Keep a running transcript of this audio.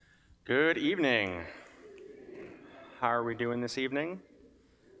Good evening. How are we doing this evening?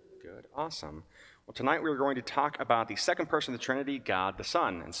 Good, awesome. Well, tonight we're going to talk about the second person of the Trinity, God the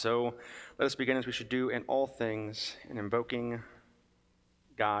Son. And so let us begin as we should do in all things in invoking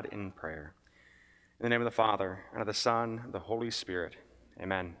God in prayer. In the name of the Father, and of the Son, and of the Holy Spirit.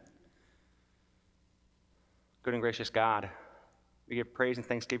 Amen. Good and gracious God, we give praise and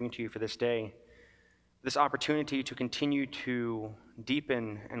thanksgiving to you for this day, this opportunity to continue to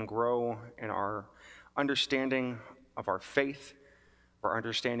deepen and grow in our understanding of our faith, our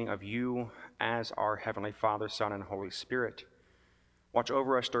understanding of you as our Heavenly Father, Son, and Holy Spirit. Watch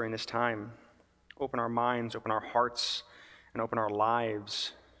over us during this time. Open our minds, open our hearts, and open our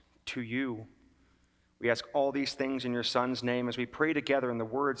lives to you. We ask all these things in your Son's name as we pray together in the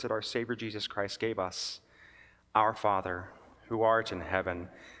words that our Savior Jesus Christ gave us. Our Father, who art in heaven,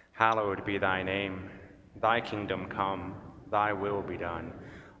 hallowed be thy name. Thy kingdom come, thy will be done,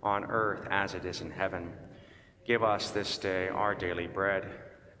 on earth as it is in heaven. Give us this day our daily bread,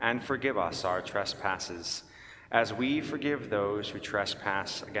 and forgive us our trespasses, as we forgive those who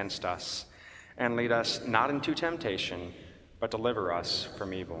trespass against us. And lead us not into temptation, but deliver us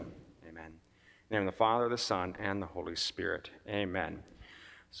from evil. Amen. In the name of the Father, the Son, and the Holy Spirit. Amen.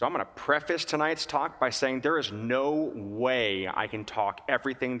 So I'm going to preface tonight's talk by saying there is no way I can talk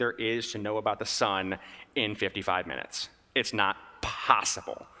everything there is to know about the Son in 55 minutes. It's not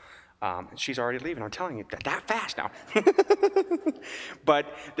possible. She's already leaving, I'm telling you, that fast now. But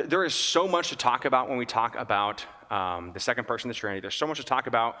there is so much to talk about when we talk about the second person of the Trinity. There's so much to talk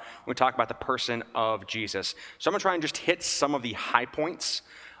about when we talk about the person of Jesus. So I'm going to try and just hit some of the high points.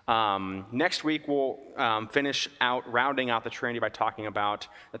 Next week, we'll finish out rounding out the Trinity by talking about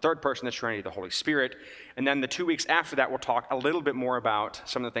the third person of the Trinity, the Holy Spirit. And then the 2 weeks after that, we'll talk a little bit more about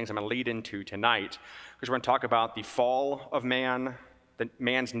some of the things I'm going to lead into tonight, because we're going to talk about the fall of man, the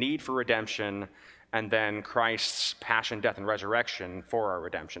man's need for redemption, and then Christ's passion, death, and resurrection for our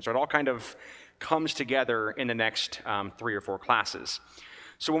redemption. So it all kind of comes together in the next 3 or 4 classes.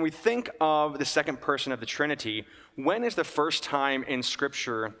 So when we think of the second person of the Trinity, when is the first time in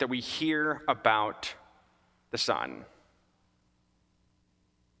Scripture that we hear about the Son?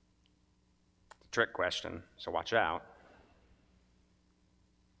 It's a trick question, so watch out.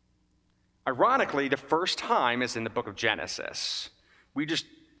 Ironically, the first time is in the book of Genesis. We just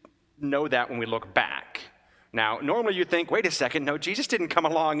know that when we look back. Now, normally you think, wait a second, no, Jesus didn't come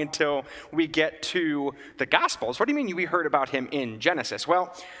along until we get to the Gospels. What do you mean we heard about him in Genesis?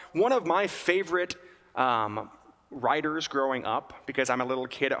 Well, one of my favorite writers growing up, because I'm a little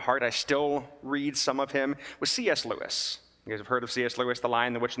kid at heart, I still read some of him, was C.S. Lewis. You guys have heard of C.S. Lewis, The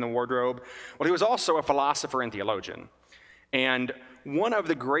Lion, the Witch, and the Wardrobe? Well, he was also a philosopher and theologian. And one of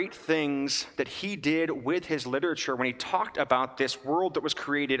the great things that he did with his literature when he talked about this world that was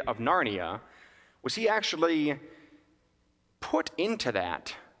created of Narnia was he actually put into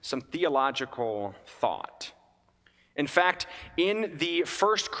that some theological thought. In fact, in the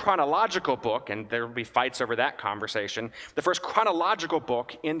first chronological book, and there will be fights over that conversation, the first chronological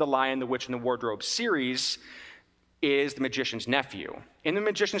book in the Lion, the Witch, and the Wardrobe series is The Magician's Nephew. In The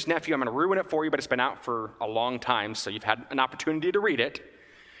Magician's Nephew, I'm going to ruin it for you, but it's been out for a long time, so you've had an opportunity to read it.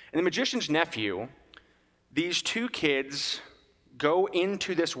 In The Magician's Nephew, these 2 kids go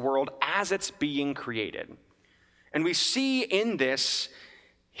into this world as it's being created. And we see in this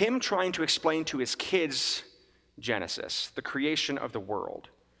him trying to explain to his kids Genesis, the creation of the world.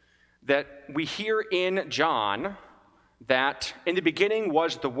 That we hear in John that in the beginning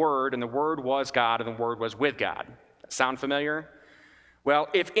was the Word, and the Word was God, and the Word was with God. That sound familiar? Well,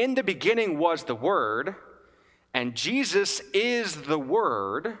 if in the beginning was the Word, and Jesus is the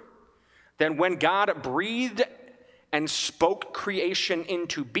Word, then when God breathed and spoke creation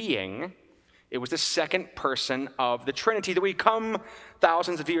into being, it was the second person of the Trinity that we come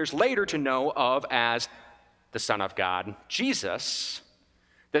thousands of years later to know of as the Son of God, Jesus,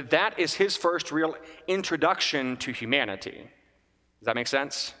 that is his first real introduction to humanity. Does that make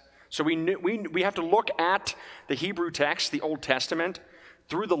sense? So we have to look at the Hebrew text, the Old Testament,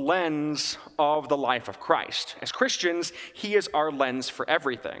 through the lens of the life of Christ. As Christians, he is our lens for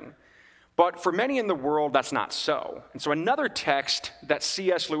everything. But for many in the world, that's not so. And so another text that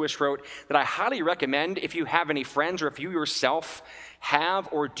C.S. Lewis wrote that I highly recommend if you have any friends or if you yourself have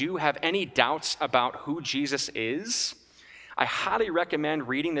or do have any doubts about who Jesus is, I highly recommend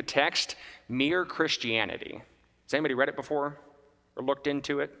reading the text Mere Christianity. Has anybody read it before or looked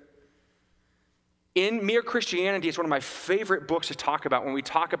into it? In Mere Christianity, it's one of my favorite books to talk about when we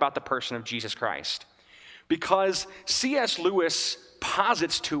talk about the person of Jesus Christ. Because C.S. Lewis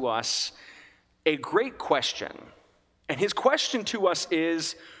posits to us a great question. And his question to us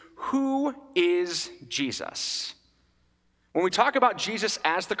is, who is Jesus? When we talk about Jesus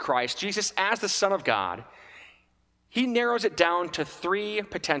as the Christ, Jesus as the Son of God, he narrows it down to three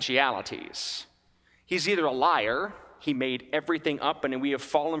potentialities. He's either a liar, he made everything up and we have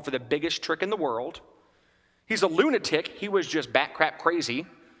fallen for the biggest trick in the world. He's a lunatic, he was just bat crap crazy,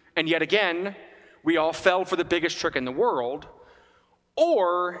 and yet again, we all fell for the biggest trick in the world.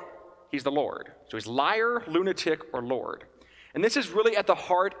 Or he's the Lord. So he's liar, lunatic, or Lord. And this is really at the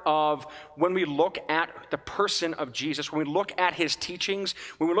heart of when we look at the person of Jesus, when we look at his teachings,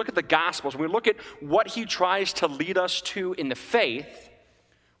 when we look at the Gospels, when we look at what he tries to lead us to in the faith,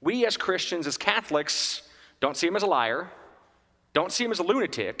 we as Christians, as Catholics, don't see him as a liar, don't see him as a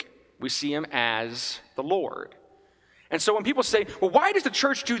lunatic, we see him as the Lord. And so when people say, well, why does the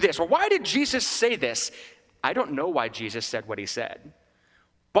church do this? Or why did Jesus say this? I don't know why Jesus said what he said.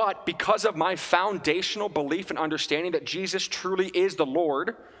 But because of my foundational belief and understanding that Jesus truly is the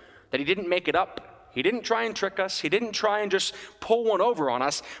Lord, that he didn't make it up, he didn't try and trick us, he didn't try and just pull one over on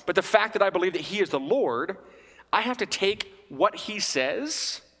us, but the fact that I believe that he is the Lord, I have to take what he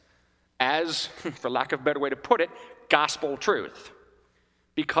says as, for lack of a better way to put it, gospel truth.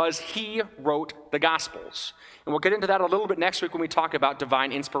 Because he wrote the Gospels. And we'll get into that a little bit next week when we talk about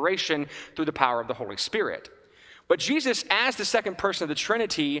divine inspiration through the power of the Holy Spirit. But Jesus, as the second person of the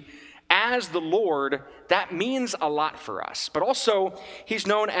Trinity, as the Lord, that means a lot for us. But also, he's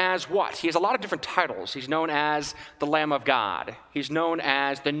known as what? He has a lot of different titles. He's known as the Lamb of God. He's known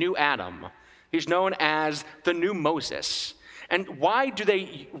as the new Adam. He's known as the new Moses. And why do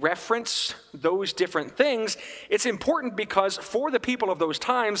they reference those different things? It's important because for the people of those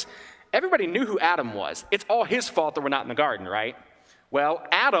times, everybody knew who Adam was. It's all his fault that we're not in the garden, right? Well,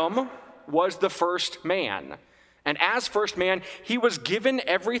 Adam was the first man. And as first man, he was given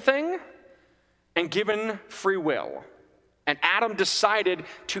everything and given free will. And Adam decided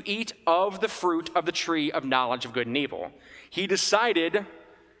to eat of the fruit of the tree of knowledge of good and evil. He decided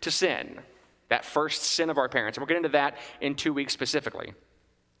to sin, that first sin of our parents. And we'll get into that in 2 weeks specifically.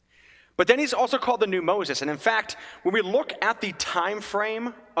 But then he's also called the new Moses. And in fact, when we look at the time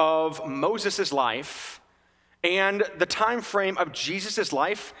frame of Moses' life and the time frame of Jesus'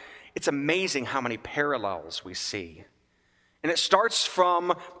 life, it's amazing how many parallels we see. And it starts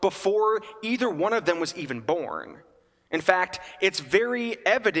from before either one of them was even born. In fact, it's very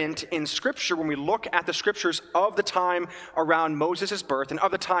evident in Scripture when we look at the Scriptures of the time around Moses' birth and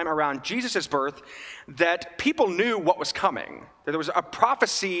of the time around Jesus' birth that people knew what was coming. That there was a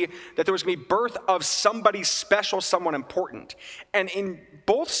prophecy that there was going to be birth of somebody special, someone important. And in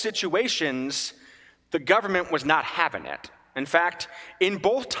both situations, the government was not having it. In fact, in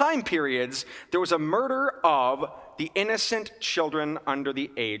both time periods, there was a murder of the innocent children under the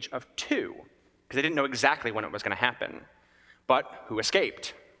age of 2, because they didn't know exactly when it was going to happen. But who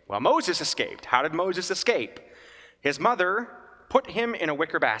escaped? Well, Moses escaped. How did Moses escape? His mother put him in a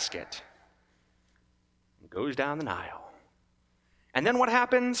wicker basket and goes down the Nile. And then what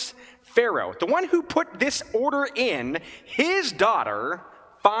happens? Pharaoh, the one who put this order in, his daughter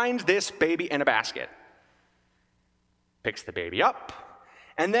finds this baby in a basket. Picks the baby up,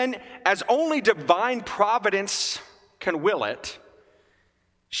 and then, as only divine providence can will it,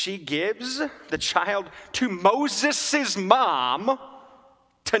 she gives the child to Moses' mom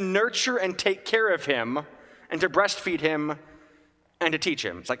to nurture and take care of him and to breastfeed him and to teach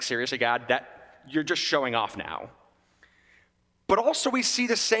him. It's like, seriously, God, that you're just showing off now. But also we see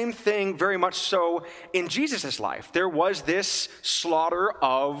the same thing very much so in Jesus' life. There was this slaughter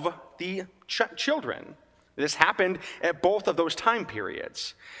of the children. This happened at both of those time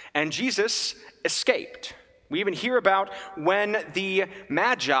periods. And Jesus escaped. We even hear about when the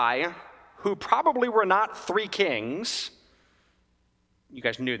Magi, who probably were not 3 kings, you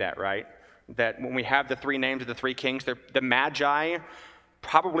guys knew that, right? That when we have the 3 names of the 3 kings, the Magi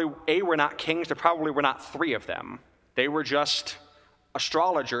probably, were not kings, there probably were not 3 of them. They were just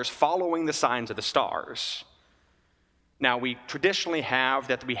astrologers following the signs of the stars. Now, we traditionally have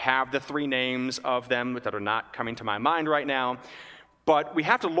the 3 names of them that are not coming to my mind right now, but we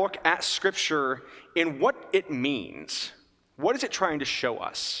have to look at Scripture in what it means. What is it trying to show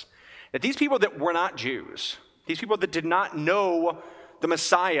us? That these people that were not Jews, these people that did not know the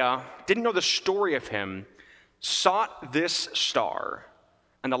Messiah, didn't know the story of him, sought this star,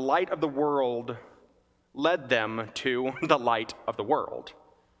 and the light of the world led them to the light of the world,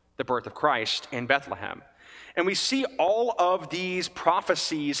 the birth of Christ in Bethlehem. And we see all of these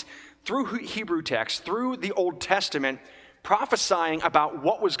prophecies through Hebrew text, through the Old Testament, prophesying about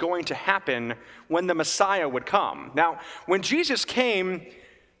what was going to happen when the Messiah would come. Now, when Jesus came,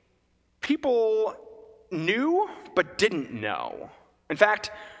 people knew but didn't know. In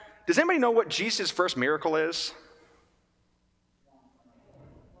fact, Does anybody know what Jesus' first miracle is?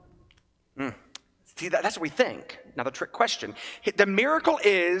 See, that's what we think. Now, the trick question. The miracle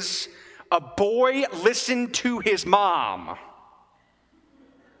is a boy listened to his mom.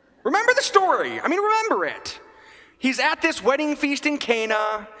 Remember the story. Remember it. He's at this wedding feast in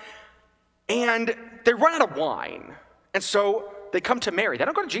Cana, and they run out of wine. And so they come to Mary. They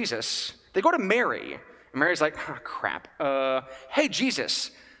don't go to Jesus. They go to Mary. And Mary's like, oh, crap. Hey,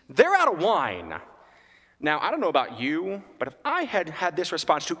 Jesus, they're out of wine. Now, I don't know about you, but if I had had this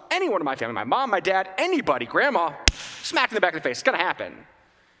response to anyone in my family, my mom, my dad, anybody, grandma, smacked in the back of the face, it's going to happen.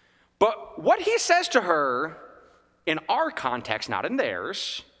 But what he says to her, in our context, not in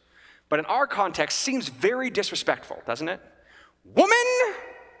theirs, but in our context, seems very disrespectful, doesn't it? Woman,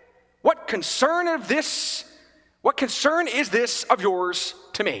 what concern is this of yours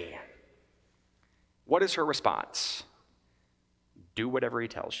to me? What is her response? Do whatever he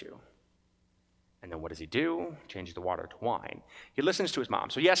tells you. And then what does he do? Changes the water to wine. He listens to his mom.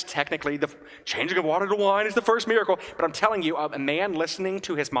 So yes, technically, the changing of water to wine is the first miracle. But I'm telling you, a man listening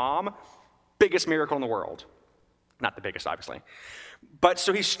to his mom, biggest miracle in the world. Not the biggest, obviously. But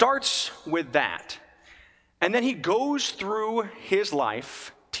so he starts with that. And then he goes through his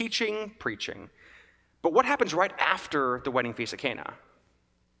life teaching, preaching. But what happens right after the wedding feast at Cana? Does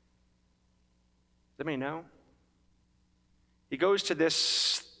anybody know? He goes to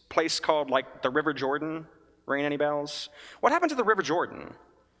this place called the River Jordan. Ring any bells? What happened to the River Jordan?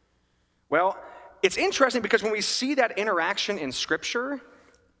 Well, it's interesting because when we see that interaction in Scripture,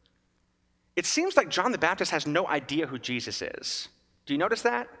 it seems like John the Baptist has no idea who Jesus is. Do you notice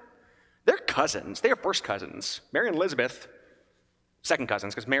that? They're cousins. They are first cousins. Mary and Elizabeth, second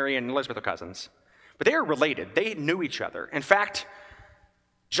cousins, because Mary and Elizabeth are cousins. But they are related. They knew each other. In fact,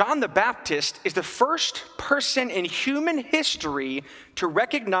 John the Baptist is the first person in human history to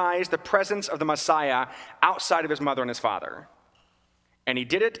recognize the presence of the Messiah outside of his mother and his father. And he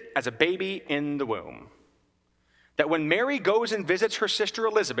did it as a baby in the womb. That when Mary goes and visits her sister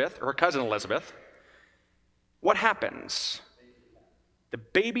Elizabeth, or her cousin Elizabeth, what happens? The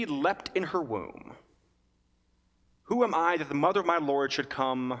baby leapt in her womb. Who am I that the mother of my Lord should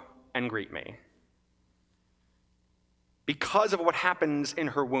come and greet me? Because of what happens in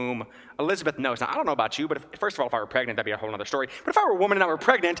her womb, Elizabeth knows. Now, I don't know about you, but first of all, if I were pregnant, that'd be a whole other story. But if I were a woman and I were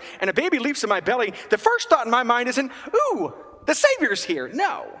pregnant and a baby leaps in my belly, the first thought in my mind isn't, ooh, the Savior's here.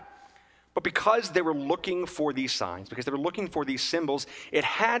 No. But because they were looking for these signs, because they were looking for these symbols, it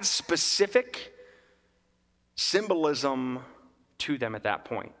had specific symbolism to them at that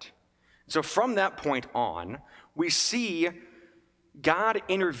point. So from that point on, we see God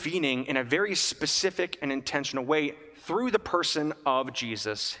intervening in a very specific and intentional way through the person of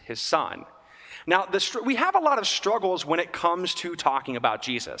Jesus, his son. Now, we have a lot of struggles when it comes to talking about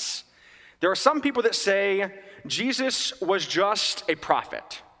Jesus. There are some people that say Jesus was just a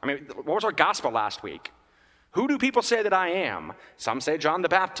prophet. What was our gospel last week? Who do people say that I am? Some say John the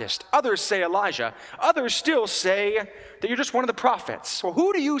Baptist. Others say Elijah. Others still say that you're just one of the prophets. Well,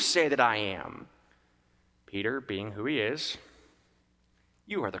 who do you say that I am? Peter, being who he is,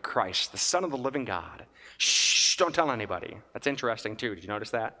 you are the Christ, the Son of the living God. Shh, don't tell anybody. That's interesting too. Did you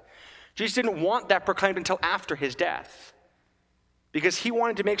notice that? Jesus didn't want that proclaimed until after his death, because he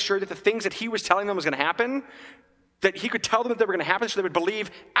wanted to make sure that the things that he was telling them was going to happen, that he could tell them that they were going to happen so they would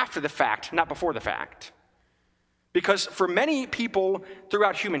believe after the fact, not before the fact. Because for many people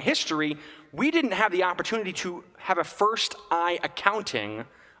throughout human history, we didn't have the opportunity to have a first-eye accounting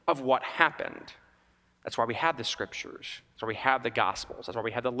of what happened. That's why we have the scriptures. That's why we have the gospels. That's why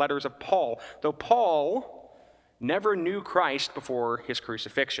we have the letters of Paul. Though Paul never knew Christ before his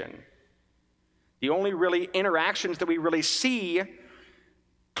crucifixion. The only really interactions that we really see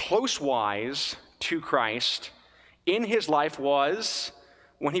close-wise to Christ in his life was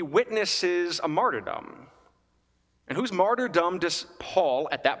when he witnesses a martyrdom. And whose martyrdom does Paul,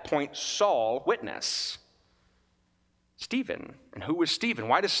 at that point Saul, witness? Stephen. And who was Stephen?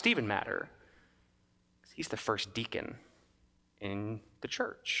 Why does Stephen matter? He's the first deacon in the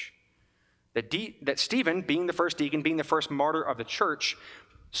church. That Stephen, being the first deacon, being the first martyr of the church,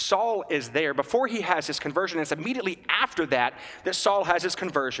 Saul is there before he has his conversion. And it's immediately after that that Saul has his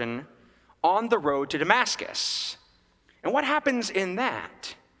conversion on the road to Damascus. And what happens in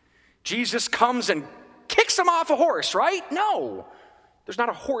that? Jesus comes and kicks him off a horse, right? No. There's not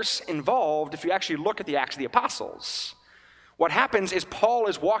a horse involved if you actually look at the Acts of the Apostles. What happens is Paul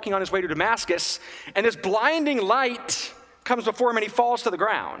is walking on his way to Damascus, and this blinding light comes before him, and he falls to the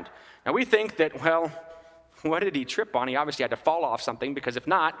ground. Now, we think that, well, what did he trip on? He obviously had to fall off something, because if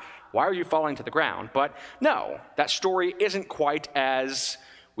not, why are you falling to the ground? But no, that story isn't quite as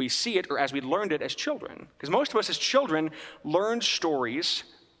we see it or as we learned it as children. Because most of us as children learned stories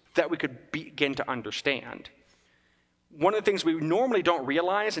that we could begin to understand. One of the things we normally don't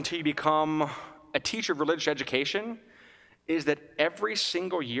realize until you become a teacher of religious education is that every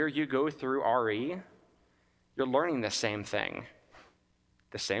single year you go through RE, you're learning the same thing,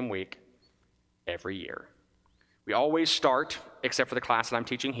 the same week, every year. We always start, except for the class that I'm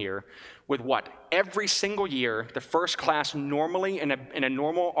teaching here, with what? Every single year, the first class normally in a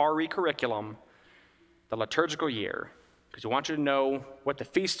normal RE curriculum, the liturgical year, because we want you to know what the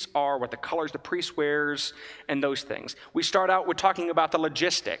feasts are, what the colors the priest wears, and those things. We start out with talking about the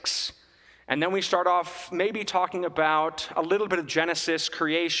logistics, and then we start off maybe talking about a little bit of Genesis,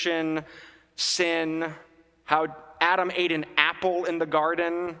 creation, sin, how Adam ate an apple in the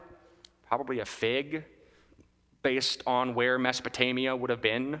garden, probably a fig, based on where Mesopotamia would have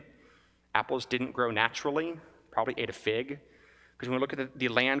been. Apples didn't grow naturally, probably ate a fig. Because when we look at the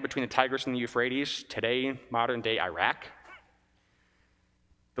land between the Tigris and the Euphrates, today, modern day Iraq,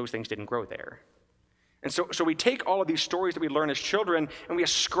 those things didn't grow there. And so we take all of these stories that we learn as children and we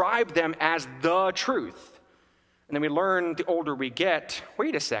ascribe them as the truth. And then we learn the older we get,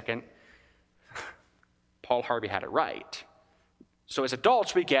 wait a second, Paul Harvey had it right. So as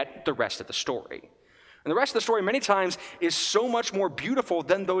adults, we get the rest of the story. And the rest of the story many times is so much more beautiful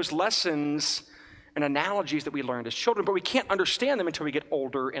than those lessons and analogies that we learned as children, but we can't understand them until we get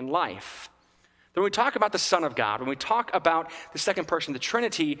older in life. Then when we talk about the Son of God, when we talk about the second person, the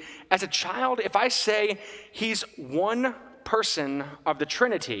Trinity, as a child, if I say he's one person of the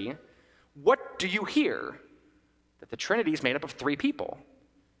Trinity, what do you hear? That the Trinity is made up of three people,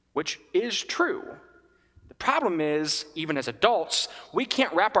 which is true. The problem is, even as adults, we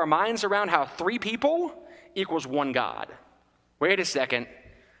can't wrap our minds around how three people equals one God. Wait a second,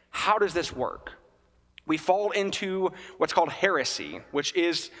 how does this work? We fall into what's called heresy, which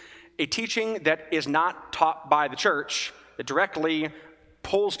is a teaching that is not taught by the church, that directly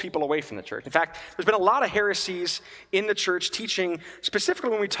pulls people away from the church. In fact, there's been a lot of heresies in the church teaching, specifically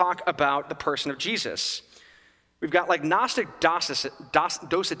when we talk about the person of Jesus. We've got like Gnostic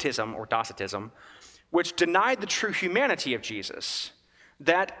Docetism, which denied the true humanity of Jesus.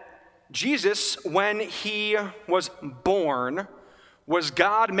 That Jesus, when he was born, was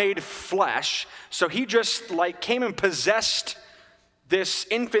God made flesh, so he just like came and possessed this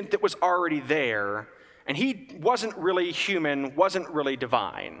infant that was already there, and he wasn't really human, wasn't really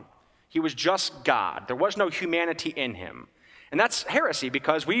divine. He was just God. There was no humanity in him. And that's heresy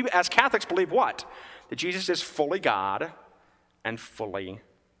because we as Catholics believe what? That Jesus is fully God and fully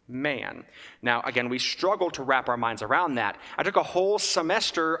man. Now, again, we struggle to wrap our minds around that. I took a whole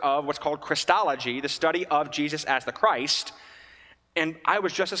semester of what's called Christology, the study of Jesus as the Christ, and I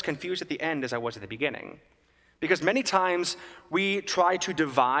was just as confused at the end as I was at the beginning. Because many times we try to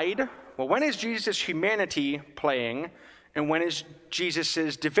divide, well, when is Jesus' humanity playing, and when is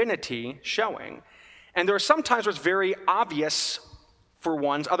Jesus' divinity showing? And there are some times where it's very obvious for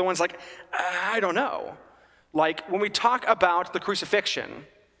ones, other ones like, I don't know. Like when we talk about the crucifixion,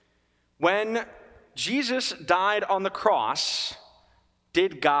 when Jesus died on the cross,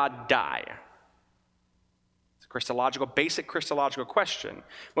 did God die? It's a Christological, basic Christological question.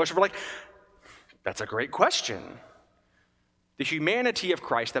 Most of us are like, that's a great question. The humanity of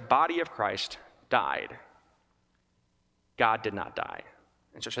Christ, the body of Christ, died. God did not die.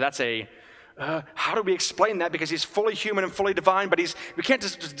 And so that's how do we explain that? Because he's fully human and fully divine, but we can't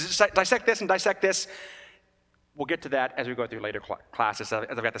just dissect this and dissect this. We'll get to that as we go through later classes, as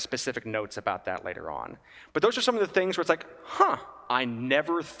I've got the specific notes about that later on. But those are some of the things where it's like, I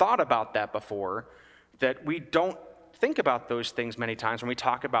never thought about that before, that we don't think about those things many times when we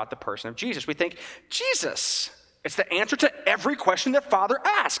talk about the person of Jesus. We think, Jesus, it's the answer to every question that Father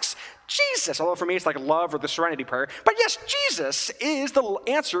asks. Jesus, although for me it's like love or the Serenity Prayer. But yes, Jesus is the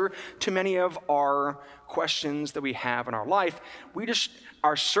answer to many of our questions that we have in our life. We just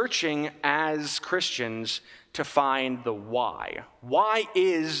are searching as Christians to find the why. Why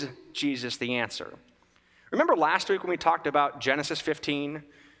is Jesus the answer? Remember last week when we talked about Genesis 15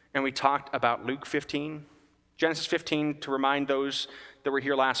 and we talked about Luke 15? Genesis 15, to remind those that were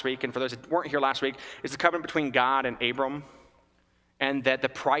here last week, and for those that weren't here last week, is the covenant between God and Abram, and that the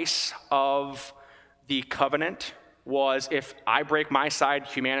price of the covenant was if I break my side,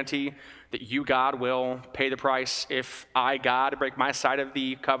 humanity, that you, God, will pay the price. If I, God, break my side of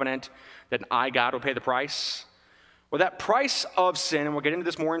the covenant, then I, God, will pay the price. Well, that price of sin, and we'll get into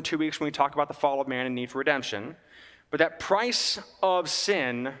this more in 2 weeks when we talk about the fall of man and need for redemption, but that price of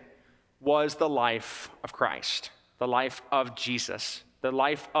sin was the life of Christ, the life of Jesus, the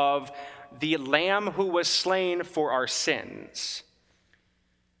life of the Lamb who was slain for our sins.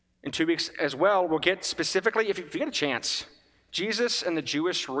 In 2 weeks as well, we'll get specifically, if you get a chance, Jesus and the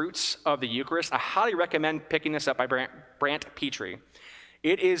Jewish roots of the Eucharist. I highly recommend picking this up by Brant Petrie.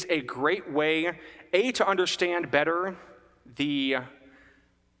 It is a great way, to understand better the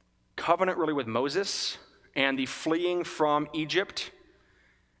covenant really with Moses and the fleeing from Egypt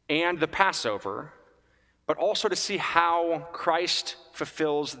and the Passover, but also to see how Christ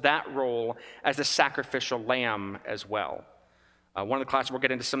fulfills that role as the sacrificial lamb as well. One of the classes, we'll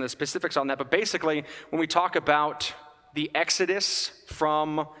get into some of the specifics on that, but basically, when we talk about the exodus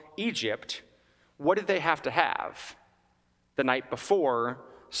from Egypt, what did they have to have the night before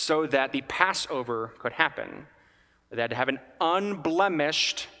so that the Passover could happen? They had to have an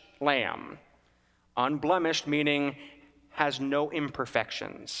unblemished lamb. Unblemished meaning has no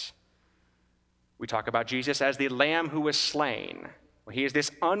imperfections. We talk about Jesus as the lamb who was slain. Well, he is this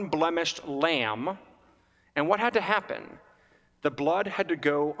unblemished lamb. And what had to happen? The blood had to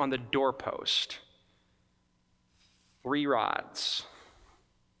go on the doorpost. 3 rods.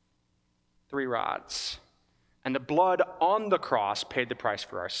 3 rods. And the blood on the cross paid the price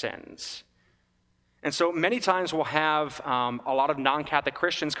for our sins. And so many times we'll have a lot of non-Catholic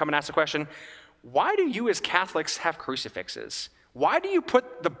Christians come and ask the question, why do you as Catholics have crucifixes? Why do you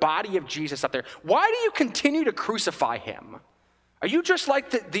put the body of Jesus up there? Why do you continue to crucify him? Are you just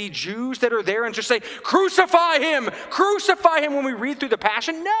like the Jews that are there and just say, crucify him when we read through the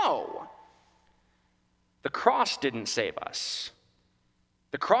Passion? No. The cross didn't save us.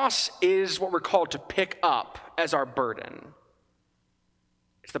 The cross is what we're called to pick up as our burden.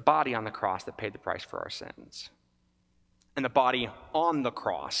 It's the body on the cross that paid the price for our sins. And the body on the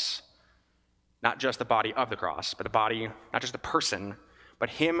cross, not just the body of the cross, but the body, not just the person, but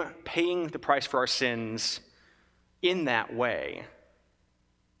him paying the price for our sins in that way.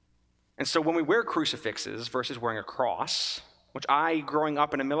 And so when we wear crucifixes versus wearing a cross, which I, growing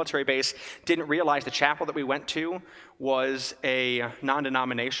up in a military base, didn't realize the chapel that we went to was a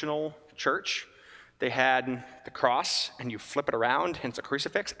non-denominational church. They had the cross, and you flip it around, hence a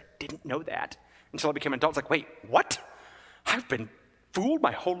crucifix. I didn't know that until I became an adult. I was like, wait, what? I've been fooled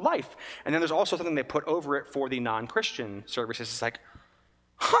my whole life. And then there's also something they put over it for the non-Christian services. It's like,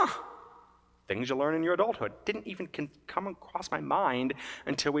 things you learn in your adulthood. Didn't even come across my mind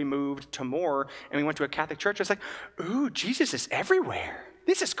until we moved to Moore and we went to a Catholic church. It's like, ooh, Jesus is everywhere.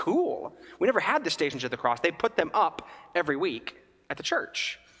 This is cool. We never had the Stations of the Cross. They put them up every week at the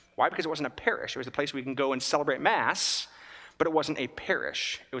church. Why? Because it wasn't a parish. It was a place we can go and celebrate Mass, but it wasn't a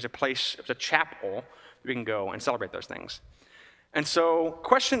parish. It was a place, it was a chapel we can go and celebrate those things. And so,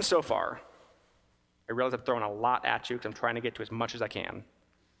 questions so far. I realize I'm throwing a lot at you because I'm trying to get to as much as I can.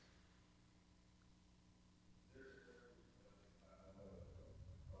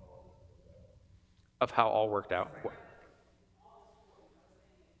 Of how all worked out.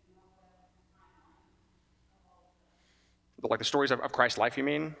 Like the stories of Christ's life, you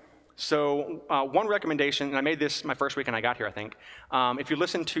mean? So one recommendation, and I made this my first week when I got here, I think. If you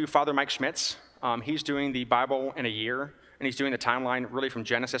listen to Father Mike Schmitz, he's doing the Bible in a year, and he's doing the timeline really from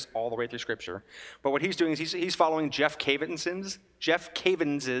Genesis all the way through Scripture. But what he's doing is he's following Jeff Cavins'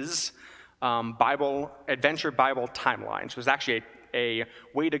 Adventure Bible timeline. So it's actually a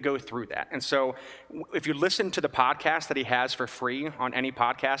way to go through that. And so if you listen to the podcast that he has for free on any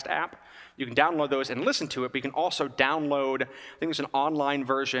podcast app, you can download those and listen to it, but you can also download, I think there's an online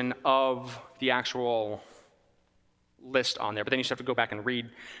version of the actual list on there, but then you just have to go back and read.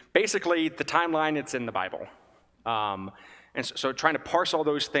 Basically, the timeline, it's in the Bible. And so trying to parse all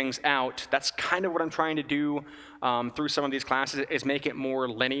those things out, that's kind of what I'm trying to do through some of these classes, is make it more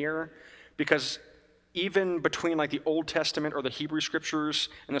linear, because even between like the Old Testament or the Hebrew Scriptures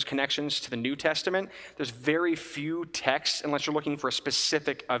and those connections to the New Testament, there's very few texts unless you're looking for a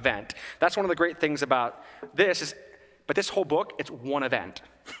specific event. That's one of the great things about this but this whole book, it's one event.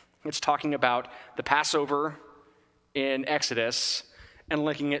 It's talking about the Passover in Exodus and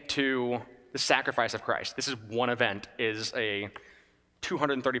linking it to the sacrifice of Christ. This is one event, is a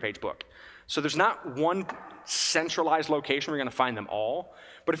 230-page book. So there's not one centralized location where you're going to find them all.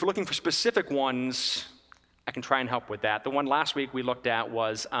 But if you're looking for specific ones, I can try and help with that. The one last week we looked at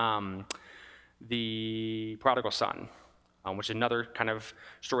was the prodigal son, which is another kind of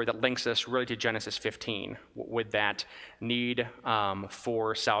story that links us really to Genesis 15 with that need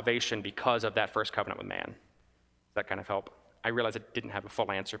for salvation because of that first covenant with man. Does that kind of help? I realize it didn't have a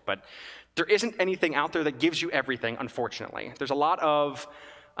full answer, but there isn't anything out there that gives you everything, unfortunately. There's a lot of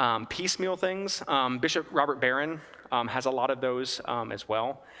piecemeal things. Bishop Robert Barron has a lot of those as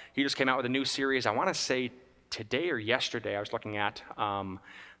well. He just came out with a new series, I want to say today or yesterday, I was looking at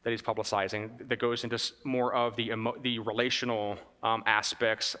that he's publicizing that goes into more of the relational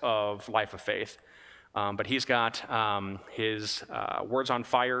aspects of life of faith. But he's got his Words on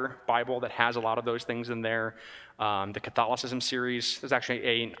Fire Bible that has a lot of those things in there. The Catholicism series, there's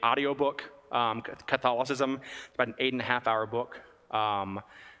actually an audiobook, Catholicism. It's about an 8.5-hour book.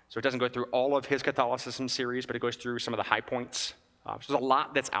 So it doesn't go through all of his Catholicism series, but it goes through some of the high points. So there's a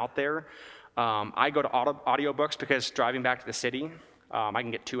lot that's out there. I go to audiobooks because driving back to the city, I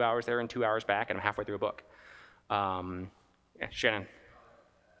can get 2 hours there and 2 hours back, and I'm halfway through a book. Yeah, Shannon.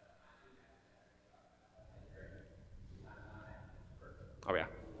 Oh, yeah.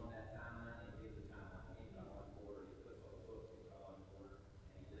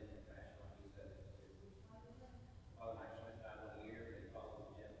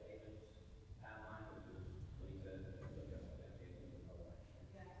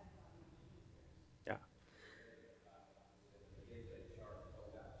 Yeah.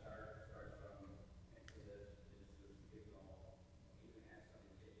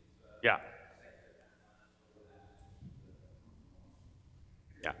 Yeah.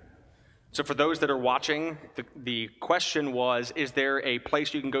 Yeah. So for those that are watching, the question was, is there a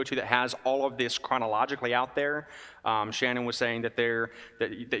place you can go to that has all of this chronologically out there? Shannon was saying that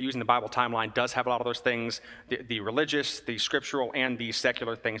that using the Bible timeline does have a lot of those things, the religious, the scriptural, and the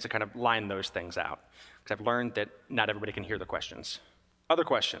secular things to kind of line those things out. Because I've learned that not everybody can hear the questions. Other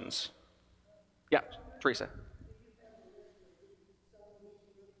questions? Yeah, Teresa.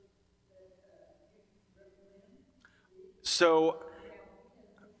 So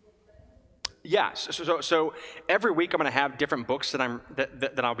yeah, so every week I'm going to have different books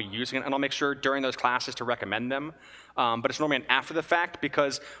that I'll be using, and I'll make sure during those classes to recommend them. But it's normally an after the fact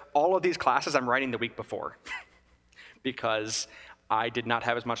because all of these classes I'm writing the week before because I did not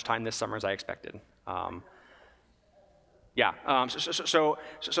have as much time this summer as I expected. So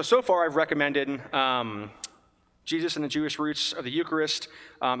far I've recommended Jesus and the Jewish Roots of the Eucharist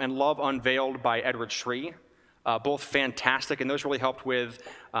and Love Unveiled by Edward Sri. Both fantastic, and those really helped with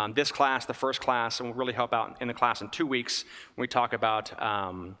this class, the first class, and will really help out in the class in 2 weeks when we talk about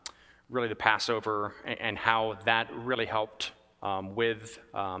really the Passover and how that really helped with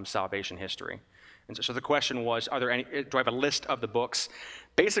salvation history. And so the question was, do I have a list of the books?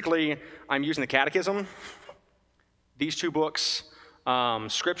 Basically, I'm using the Catechism, these 2 books,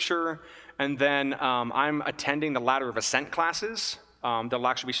 Scripture, and then I'm attending the Ladder of Ascent classes. They'll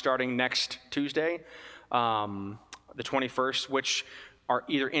actually be starting next Tuesday. The 21st, which are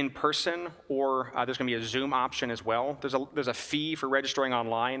either in person or there's going to be a Zoom option as well. There's a fee for registering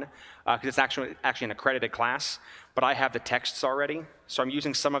online because it's actually an accredited class, but I have the texts already, so I'm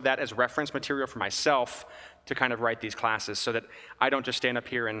using some of that as reference material for myself to kind of write these classes so that I don't just stand up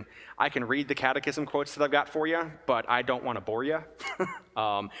here and I can read the catechism quotes that I've got for you, but I don't want to bore you.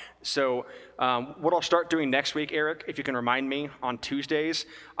 What I'll start doing next week, Eric, if you can remind me, on Tuesdays,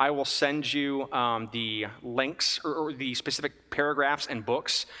 I will send you the links or the specific paragraphs and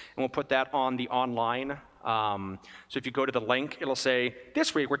books, and we'll put that on the online. So if you go to the link, it'll say,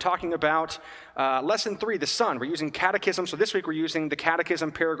 this week we're talking about lesson 3, the Son. We're using catechism. So this week we're using the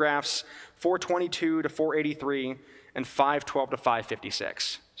catechism paragraphs 422 to 483 and 512 to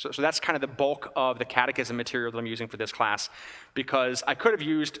 556. So that's kind of the bulk of the catechism material that I'm using for this class, because I could have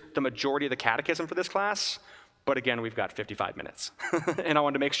used the majority of the catechism for this class, but again, we've got 55 minutes. And I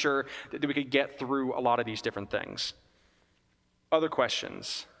wanted to make sure that we could get through a lot of these different things. Other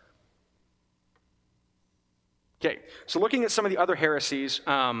questions? Okay, so looking at some of the other heresies,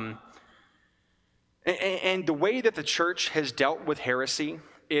 and the way that the church has dealt with heresy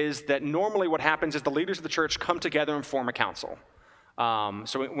is that normally what happens is the leaders of the church come together and form a council.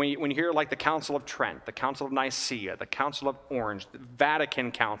 So when you hear like the Council of Trent, the Council of Nicaea, the Council of Orange, the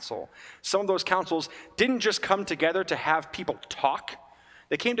Vatican Council, some of those councils didn't just come together to have people talk.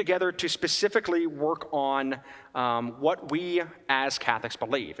 They came together to specifically work on what we as Catholics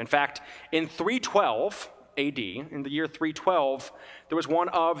believe. In fact, in 312 AD, in the year 312, there was one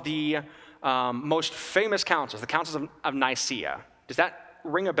of the most famous councils, the Councils of Nicaea. Does that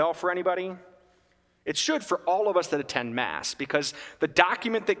ring a bell for anybody? It should for all of us that attend Mass, because the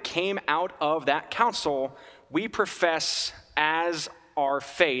document that came out of that council, we profess as our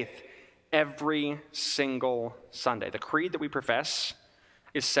faith every single Sunday. The creed that we profess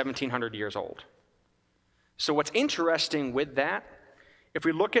is 1,700 years old. So what's interesting with that, if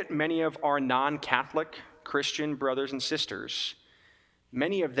we look at many of our non-Catholic Christian brothers and sisters,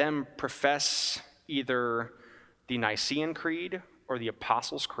 many of them profess either the Nicene Creed or the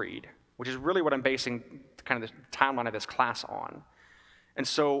Apostles' Creed, which is really what I'm basing kind of the timeline of this class on. And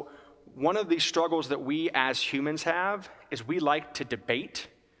so one of the struggles that we as humans have is we like to debate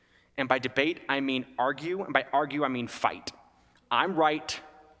And by debate, I mean argue, and by argue, I mean fight. I'm right,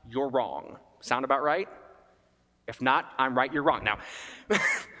 you're wrong. Sound about right? If not, I'm right, you're wrong. Now,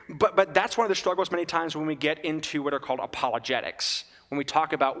 but that's one of the struggles many times when we get into what are called apologetics, when we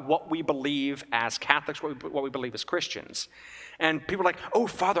talk about what we believe as Catholics, what we believe as Christians. And people are like, oh,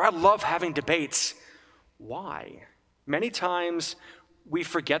 Father, I love having debates. Why? Many times we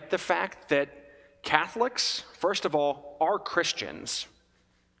forget the fact that Catholics, first of all, are Christians.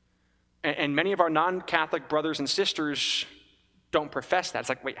 And many of our non-Catholic brothers and sisters don't profess that. It's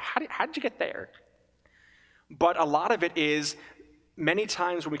like, wait, how did you get there? But a lot of it is many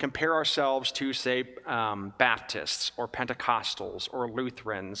times when we compare ourselves to, say, Baptists or Pentecostals or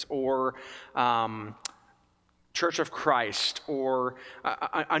Lutherans or Church of Christ or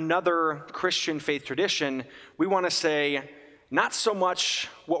another Christian faith tradition, we want to say not so much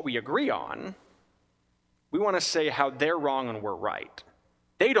what we agree on, we want to say how they're wrong and we're right.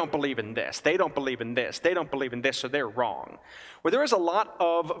 They don't believe in this, they don't believe in this, they don't believe in this, so they're wrong. Well, there is a lot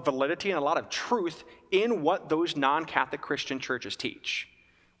of validity and a lot of truth in what those non-Catholic Christian churches teach.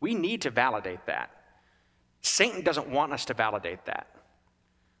 We need to validate that. Satan doesn't want us to validate that.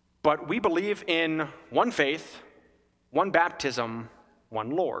 But we believe in one faith, one baptism,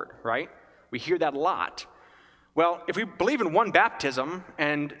 one Lord, right? We hear that a lot. Well, if we believe in one baptism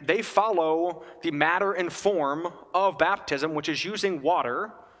and they follow the matter and form of baptism, which is using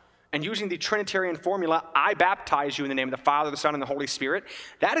water and using the Trinitarian formula, I baptize you in the name of the Father, the Son, and the Holy Spirit,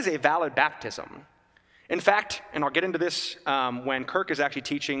 that is a valid baptism. In fact, and I'll get into this when Kirk is actually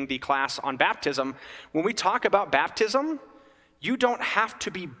teaching the class on baptism, when we talk about baptism, you don't have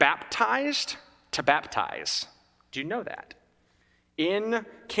to be baptized to baptize. Do you know that? In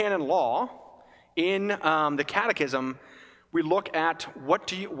canon law, in the catechism, we look at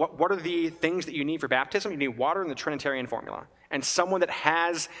what are the things that you need for baptism. You need water and the Trinitarian formula, and someone that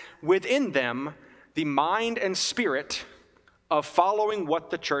has within them the mind and spirit of following what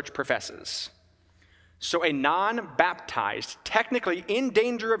the church professes. So a non-baptized, technically in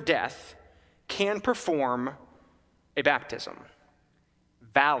danger of death, can perform a baptism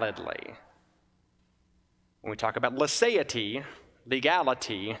validly. When we talk about laicity,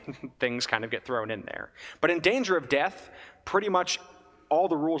 legality, things kind of get thrown in there. But in danger of death, pretty much all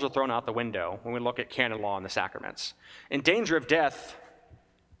the rules are thrown out the window when we look at canon law and the sacraments. In danger of death,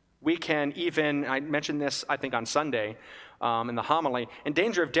 we can even, I mentioned this, I think, on Sunday in the homily, in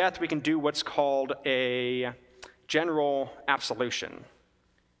danger of death, we can do what's called a general absolution.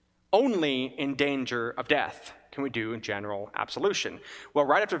 Only in danger of death can we do general absolution. Well,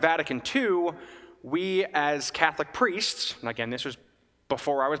 right after Vatican II, we as Catholic priests, and again, this was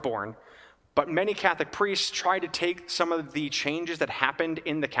before I was born, but many Catholic priests tried to take some of the changes that happened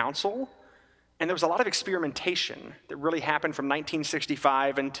in the council, and there was a lot of experimentation that really happened from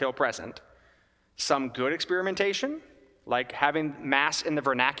 1965 until present. Some good experimentation, like having Mass in the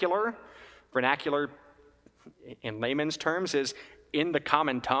vernacular. Vernacular, in layman's terms, is in the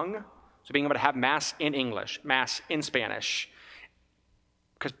common tongue. So being able to have Mass in English, Mass in Spanish.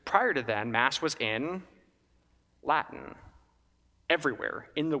 Because prior to then, Mass was in Latin, everywhere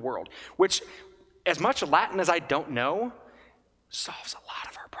in the world, which, as much Latin as I don't know, solves a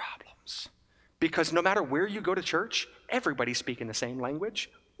lot of our problems. Because no matter where you go to church, everybody's speaking the same language.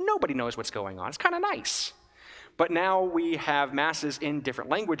 Nobody knows what's going on. It's kind of nice. But now we have Masses in different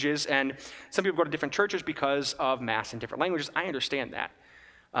languages, and some people go to different churches because of Mass in different languages. I understand that.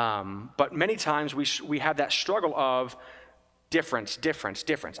 But many times we have that struggle of difference.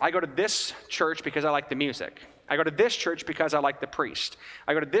 I go to this church because I like the music. I go to this church because I like the priest.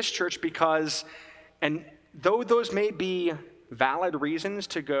 I go to this church because, and though those may be valid reasons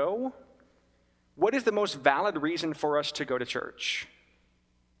to go, what is the most valid reason for us to go to church?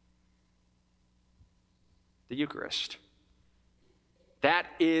 The Eucharist. That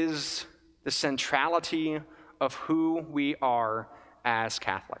is the centrality of who we are as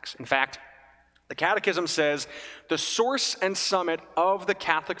Catholics. In fact, the Catechism says the source and summit of the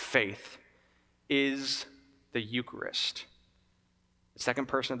Catholic faith is the Eucharist, the second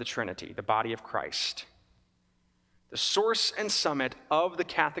person of the Trinity, the body of Christ. The source and summit of the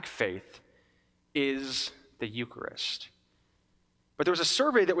Catholic faith is the Eucharist. But there was a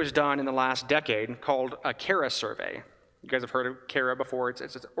survey that was done in the last decade called a CARA survey. You guys have heard of CARA before. It's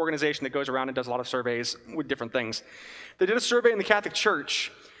an organization that goes around and does a lot of surveys with different things. They did a survey in the Catholic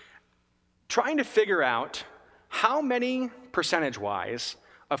Church trying to figure out how many, percentage-wise,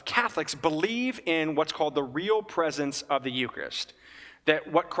 of Catholics believe in what's called the real presence of the Eucharist.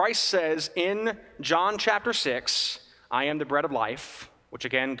 That what Christ says in John chapter 6, I am the bread of life, which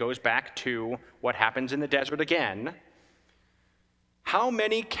again goes back to what happens in the desert again. How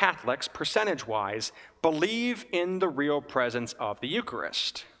many Catholics, percentage-wise, believe in the real presence of the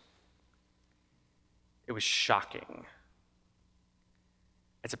Eucharist? It was shocking.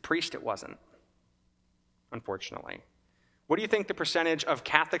 As a priest, it wasn't, unfortunately. What do you think the percentage of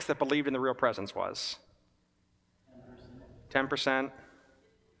Catholics that believed in the real presence was? 10%?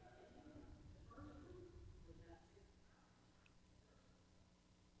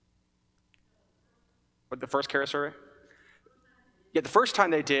 What, the first CARA survey? Yeah, the first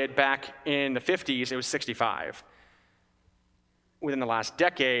time they did back in the 50s, it was 65. Within the last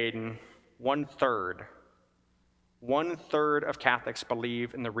decade, one-third of Catholics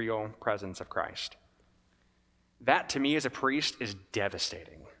believe in the real presence of Christ. That, to me, as a priest, is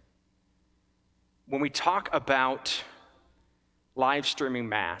devastating. When we talk about live streaming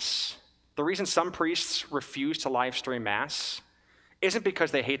Mass, the reason some priests refuse to live stream Mass isn't because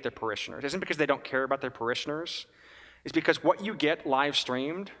they hate their parishioners, isn't because they don't care about their parishioners. It's because what you get live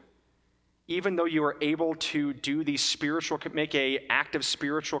streamed, even though you are able to do make an active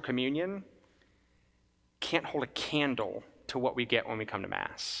spiritual communion, can't hold a candle to what we get when we come to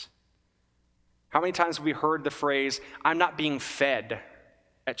Mass. How many times have we heard the phrase, "I'm not being fed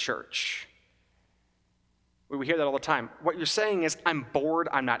at church"? We hear that all the time. What you're saying is, I'm bored,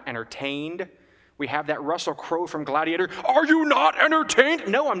 I'm not entertained. We have that Russell Crowe from Gladiator, "Are you not entertained?"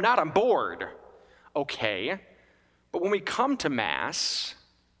 No, I'm not, I'm bored. Okay, but when we come to Mass,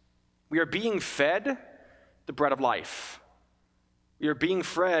 we are being fed the bread of life. We are being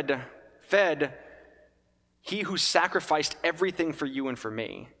fed He who sacrificed everything for you and for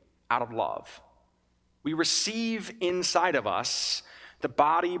me out of love. We receive inside of us the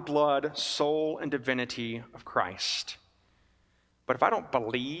body, blood, soul, and divinity of Christ. But if I don't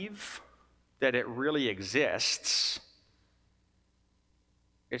believe that it really exists,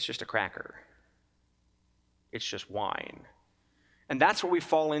 it's just a cracker. It's just wine. And that's where we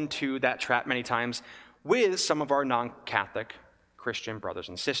fall into that trap many times with some of our non-Catholic Christian brothers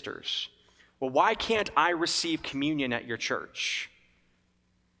and sisters. Well, why can't I receive communion at your church?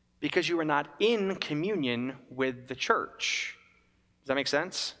 Because you are not in communion with the church. Does that make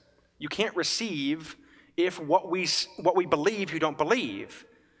sense? You can't receive if what we believe you don't believe.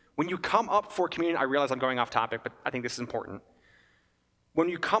 When you come up for communion, I realize I'm going off topic, but I think this is important. When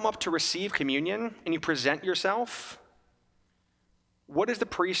you come up to receive communion and you present yourself, what does the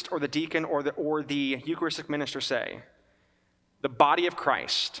priest or the deacon or the Eucharistic minister say? The body of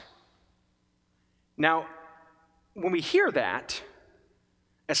Christ. Now, when we hear that,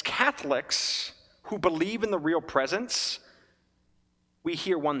 as Catholics who believe in the real presence, we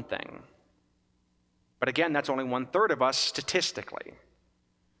hear one thing. But again, that's only 1/3 of us statistically.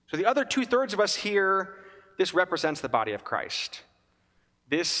 So the other 2/3 of us hear, this represents the body of Christ.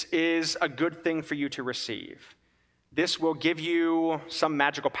 This is a good thing for you to receive. This will give you some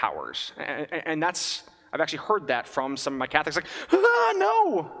magical powers. And I've actually heard that from some of my Catholics, like,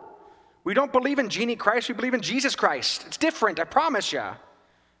 no, we don't believe in Genie Christ, we believe in Jesus Christ. It's different, I promise you.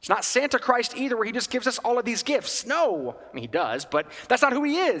 It's not Santa Christ either, where he just gives us all of these gifts. No, I mean, he does, but that's not who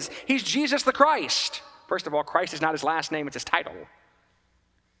he is. He's Jesus the Christ. First of all, Christ is not his last name, it's his title.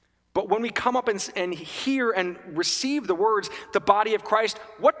 But when we come up and hear and receive the words, the body of Christ,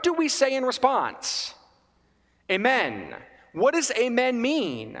 what do we say in response? Amen. What does amen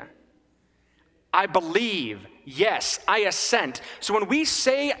mean? I believe. Yes, I assent. So when we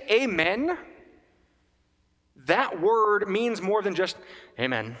say amen, that word means more than just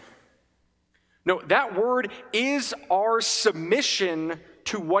amen. No, that word is our submission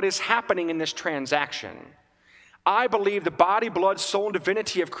to what is happening in this transaction. I believe the body, blood, soul, and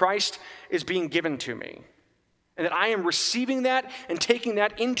divinity of Christ is being given to me, and that I am receiving that and taking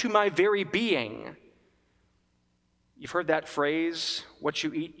that into my very being. You've heard that phrase, what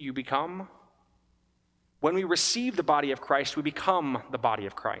you eat, you become. When we receive the body of Christ, we become the body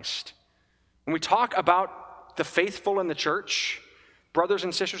of Christ. When we talk about the faithful in the church, brothers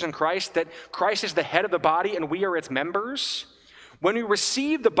and sisters in Christ, that Christ is the head of the body and we are its members, when we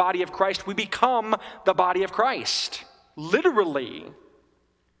receive the body of Christ, we become the body of Christ, literally.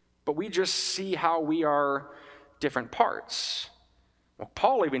 But we just see how we are different parts. Well,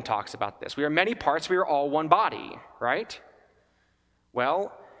 Paul even talks about this. We are many parts, we are all one body, right?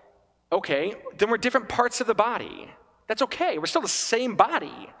 Well, okay, then we're different parts of the body. That's okay, we're still the same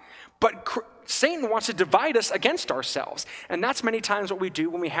body. But Satan wants to divide us against ourselves. And that's many times what we do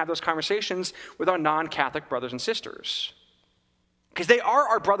when we have those conversations with our non-Catholic brothers and sisters. Because they are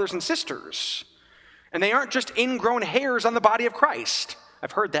our brothers and sisters. And they aren't just ingrown hairs on the body of Christ.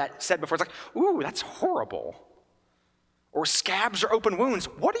 I've heard that said before. It's like, ooh, that's horrible. Or scabs or open wounds.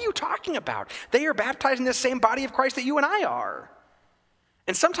 What are you talking about? They are baptized in the same body of Christ that you and I are.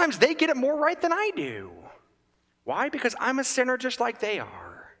 And sometimes they get it more right than I do. Why? Because I'm a sinner just like they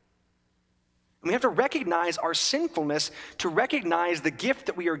are. And we have to recognize our sinfulness to recognize the gift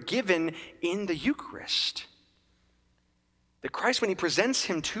that we are given in the Eucharist. That Christ, when he presents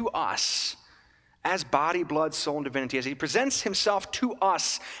him to us as body, blood, soul, and divinity, as he presents himself to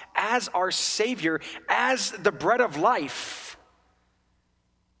us as our Savior, as the bread of life,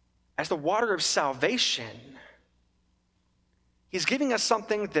 as the water of salvation, he's giving us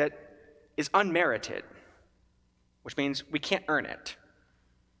something that is unmerited, which means we can't earn it.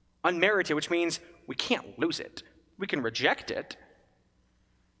 Unmerited, which means we can't lose it. We can reject it.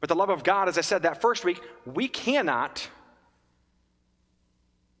 But the love of God, as I said that first week, we cannot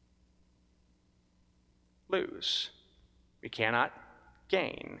lose. We cannot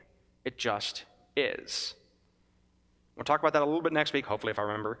gain. It just is. We'll talk about that a little bit next week, hopefully, if I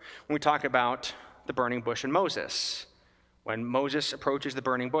remember, when we talk about the burning bush and Moses. When Moses approaches the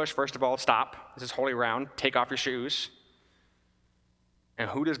burning bush, first of all, stop. This is holy ground. Take off your shoes. And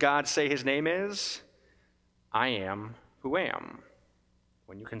who does God say his name is? I am who am.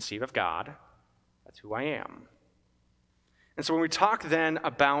 When you conceive of God, that's who I am. And so when we talk then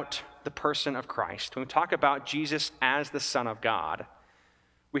about the person of Christ, when we talk about Jesus as the Son of God,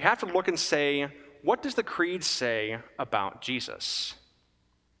 we have to look and say, what does the Creed say about Jesus?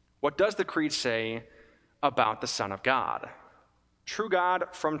 What does the Creed say about the Son of God? True God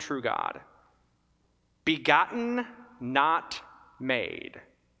from true God. Begotten, not made.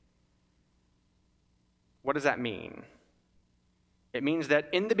 What does that mean? It means that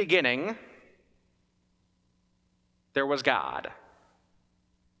in the beginning, there was God,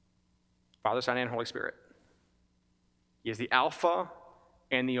 Father, Son, and Holy Spirit. He is the Alpha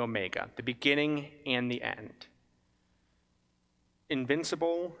and the Omega, the beginning and the end.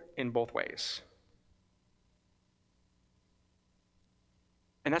 Invincible in both ways.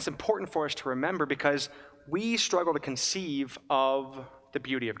 And that's important for us to remember because we struggle to conceive of the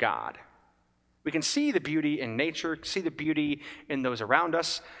beauty of God. We can see the beauty in nature, see the beauty in those around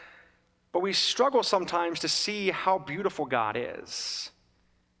us, but we struggle sometimes to see how beautiful God is.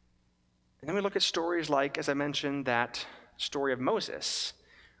 And then we look at stories like, as I mentioned, that story of Moses.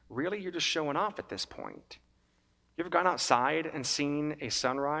 Really, you're just showing off at this point. You ever gone outside and seen a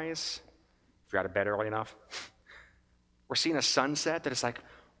sunrise? If you're out of bed early enough. Or seen a sunset that is like,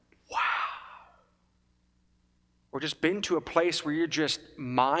 wow. Or just been to a place where you're just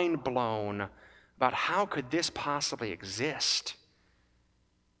mind blown about how could this possibly exist?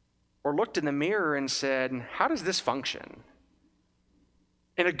 Or looked in the mirror and said, how does this function?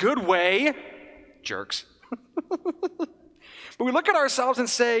 In a good way, jerks. But we look at ourselves and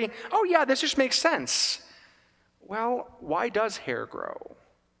say, oh yeah, this just makes sense. Well, why does hair grow?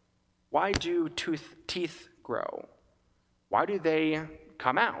 Why do teeth grow? Why do they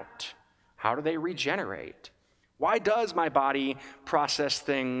come out? How do they regenerate? Why does my body process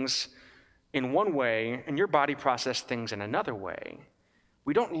things in one way and your body process things in another way?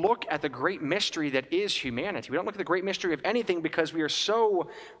 We don't look at the great mystery that is humanity. We don't look at the great mystery of anything because we are so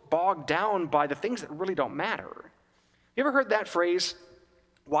bogged down by the things that really don't matter. You ever heard that phrase,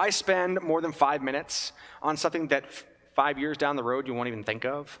 why spend more than 5 minutes on something that 5 years down the road you won't even think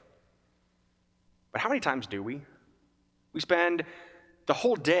of? But how many times do we? We spend the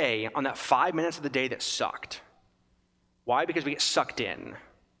whole day on that 5 minutes of the day that sucked. Why? Because we get sucked in.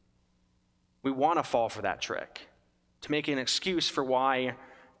 We want to fall for that trick, to make an excuse for why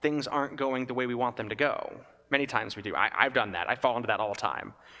things aren't going the way we want them to go. Many times we do. I've done that. I fall into that all the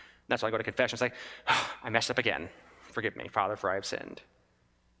time. That's why I go to confession and say, oh, I messed up again. Forgive me, Father, for I have sinned.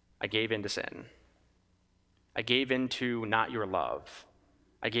 I gave in to sin. I gave in to not your love.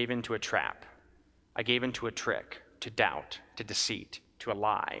 I gave in to a trap. I gave in to a trick, to doubt, to deceit, to a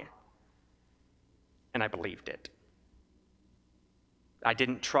lie. And I believed it. I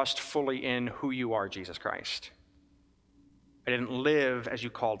didn't trust fully in who you are, Jesus Christ. I didn't live as you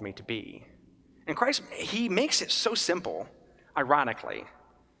called me to be. And Christ, he makes it so simple, ironically.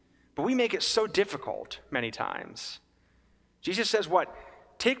 But we make it so difficult many times. Jesus says what?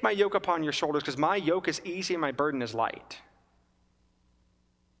 Take my yoke upon your shoulders because my yoke is easy and my burden is light.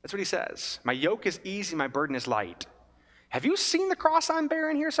 That's what he says. My yoke is easy, my burden is light. Have you seen the cross I'm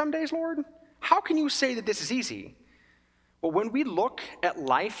bearing here some days, Lord? How can you say that this is easy? Well, when we look at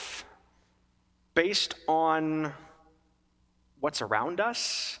life based on what's around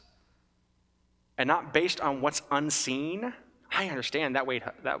us and not based on what's unseen, I understand that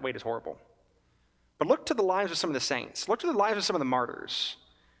weight is horrible. But look to the lives of some of the saints. Look to the lives of some of the martyrs.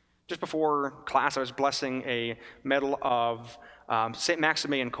 Just before class, I was blessing a medal of St.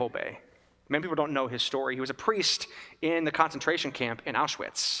 Maximilian Kolbe. Many people don't know his story. He was a priest in the concentration camp in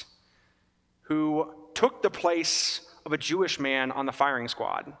Auschwitz who took the place of a Jewish man on the firing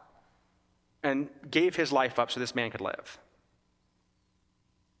squad and gave his life up so this man could live.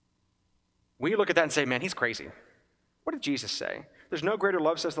 We look at that and say, man, he's crazy. What did Jesus say? There's no greater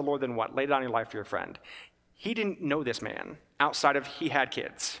love, says the Lord, than what? Lay down your life for your friend. He didn't know this man outside of he had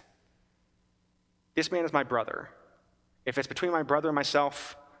kids. This man is my brother. If it's between my brother and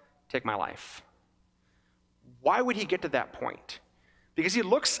myself, take my life. Why would he get to that point? Because he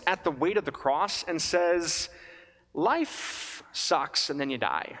looks at the weight of the cross and says, life sucks and then you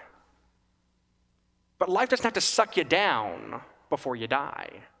die. But life doesn't have to suck you down before you die.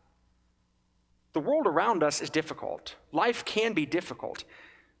 The world around us is difficult. Life can be difficult.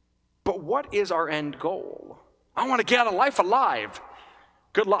 But what is our end goal? I want to get out of life alive.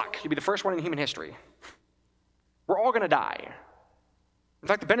 Good luck. You'll be the first one in human history. We're all going to die. In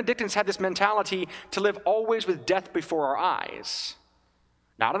fact, the Benedictines had this mentality to live always with death before our eyes.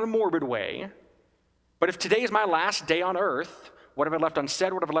 Not in a morbid way, but if today is my last day on earth, what have I left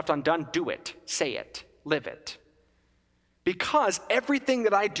unsaid, what have I left undone? Do it, say it, live it. Because everything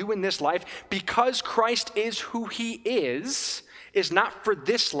that I do in this life, because Christ is who he is not for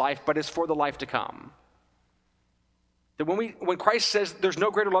this life, but is for the life to come. That when Christ says there's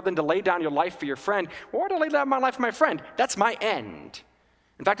no greater love than to lay down your life for your friend, well, why do I lay down my life for my friend? That's my end.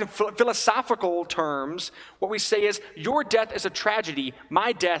 In fact, in philosophical terms, what we say is your death is a tragedy,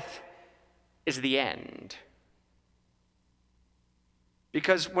 my death is the end.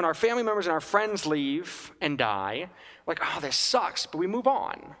 Because when our family members and our friends leave and die, like, oh, this sucks, but we move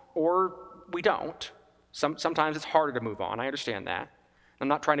on, or we don't. Sometimes it's harder to move on, I understand that. I'm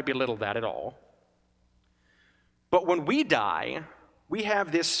not trying to belittle that at all. But when we die, we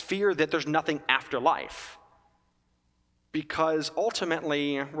have this fear that there's nothing after life. Because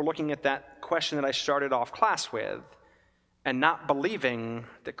ultimately, we're looking at that question that I started off class with, and not believing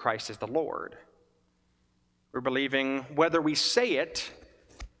that Christ is the Lord. We're believing whether we say it,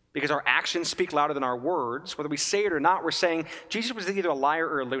 because our actions speak louder than our words, whether we say it or not, we're saying Jesus was either a liar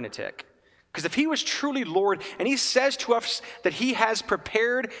or a lunatic. Because if he was truly Lord, and he says to us that he has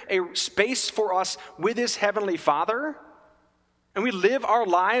prepared a space for us with his heavenly Father, and we live our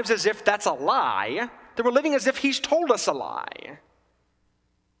lives as if that's a lie, then we're living as if he's told us a lie. You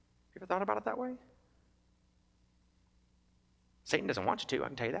ever thought about it that way? Satan doesn't want you to, I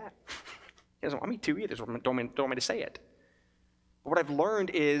can tell you that. He doesn't want me to either, so don't want me to say it. But what I've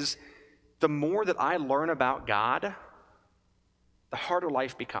learned is the more that I learn about God, the harder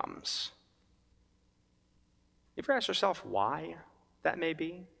life becomes. You ever ask yourself why that may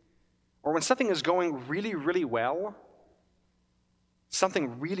be? Or when something is going really, really well,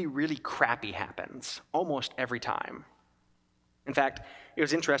 something really, really crappy happens almost every time. In fact, it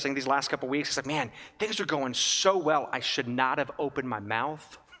was interesting these last couple weeks. It's like, man, things are going so well, I should not have opened my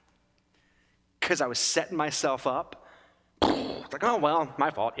mouth because I was setting myself up. It's like, oh, well, my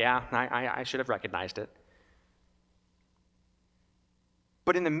fault. Yeah, I should have recognized it.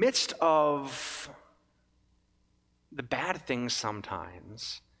 But in the midst of the bad things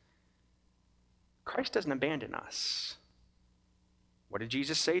sometimes, Christ doesn't abandon us. What did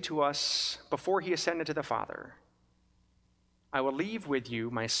Jesus say to us before he ascended to the Father? I will leave with you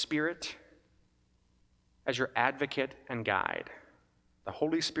my Spirit as your advocate and guide. The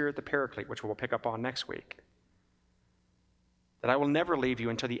Holy Spirit, the Paraclete, which we'll pick up on next week. That I will never leave you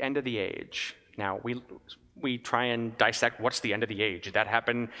until the end of the age. Now, we try and dissect what's the end of the age. Did that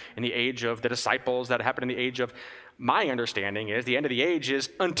happen in the age of the disciples? That happened in the age of... My understanding is the end of the age is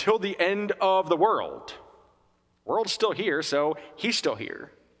until the end of the world. World's still here, so he's still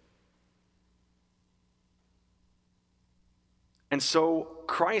here. And so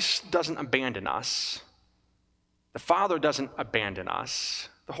Christ doesn't abandon us. The Father doesn't abandon us.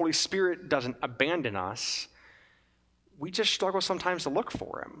 The Holy Spirit doesn't abandon us. We just struggle sometimes to look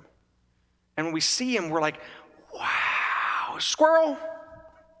for him. And when we see him, we're like, wow, squirrel.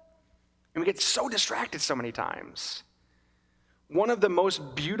 And we get so distracted so many times. One of the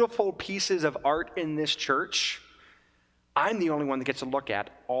most beautiful pieces of art in this church, I'm the only one that gets to look at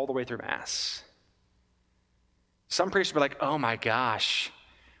all the way through Mass. Some priests will be like, oh my gosh,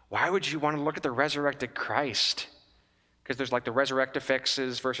 why would you want to look at the resurrected Christ? Because there's like the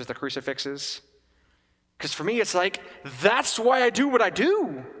resurrectifixes versus the crucifixes. Because for me, it's like, that's why I do what I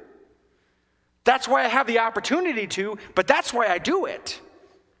do. That's why I have the opportunity to, but that's why I do it.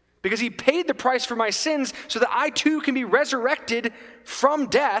 Because he paid the price for my sins so that I too can be resurrected from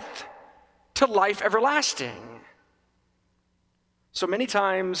death to life everlasting. So many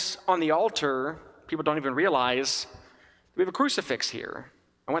times on the altar, people don't even realize we have a crucifix here.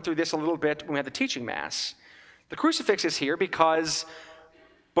 I went through this a little bit when we had the teaching Mass. The crucifix is here because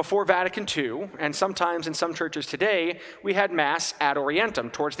before Vatican II, and sometimes in some churches today, we had Mass ad Orientem,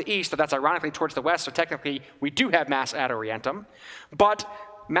 towards the east, but that's ironically towards the west, so technically we do have Mass ad Orientem. But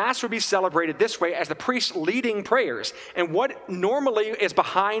Mass would be celebrated this way as the priest leading prayers. And what normally is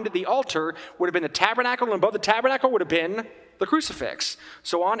behind the altar would have been the tabernacle, and above the tabernacle would have been the crucifix.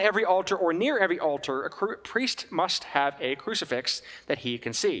 So on every altar or near every altar, a priest must have a crucifix that he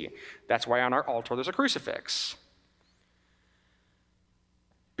can see. That's why on our altar there's a crucifix.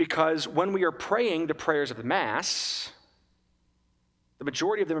 Because when we are praying the prayers of the Mass, the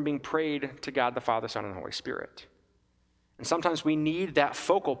majority of them are being prayed to God the Father, Son, and Holy Spirit. And sometimes we need that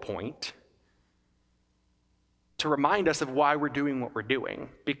focal point to remind us of why we're doing what we're doing.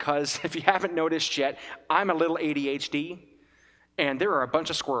 Because if you haven't noticed yet, I'm a little ADHD, and there are a bunch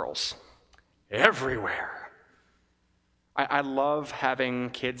of squirrels everywhere. I love having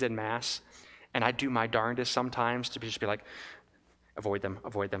kids in Mass, and I do my darndest sometimes to just be like, avoid them,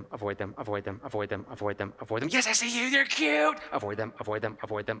 avoid them, avoid them, avoid them, avoid them, avoid them, avoid them. Yes, I see you, they're cute. Avoid them, avoid them,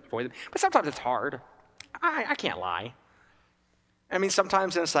 avoid them, avoid them. But sometimes it's hard. I can't lie. I mean,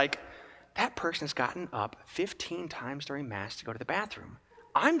 sometimes it's like, that person has gotten up 15 times during Mass to go to the bathroom.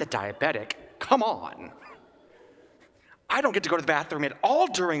 I'm the diabetic. Come on. I don't get to go to the bathroom at all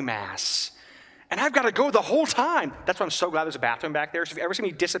during Mass. And I've got to go the whole time. That's why I'm so glad there's a bathroom back there. So if you ever see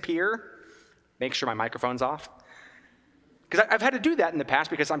me disappear, make sure my microphone's off. Because I've had to do that in the past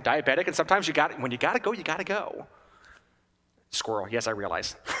because I'm diabetic, and sometimes when you got to go, you got to go. Squirrel, yes, I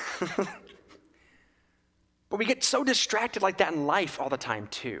realize. But we get so distracted like that in life all the time,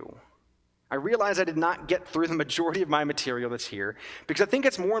 too. I realize I did not get through the majority of my material that's here because I think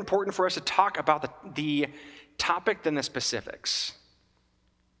it's more important for us to talk about the topic than the specifics.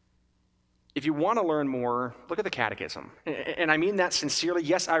 If you want to learn more, look at the Catechism. And I mean that sincerely.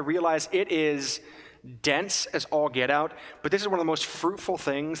 Yes, I realize it is dense as all get out, but this is one of the most fruitful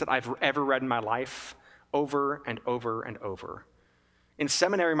things that I've ever read in my life, over and over and over. In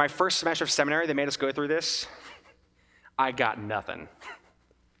seminary, my first semester of seminary, they made us go through this. I got nothing.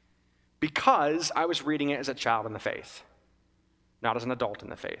 Because I was reading it as a child in the faith, not as an adult in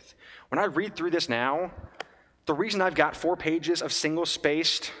the faith. When I read through this now, the reason I've got 4 pages of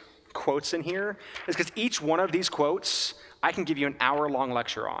single-spaced quotes in here is because each one of these quotes, I can give you an hour-long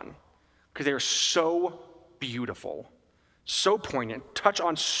lecture on, because they are so beautiful, so poignant, touch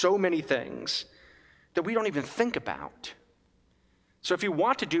on so many things that we don't even think about. So if you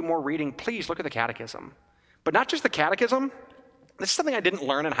want to do more reading, please look at the Catechism. But not just the Catechism. This is something I didn't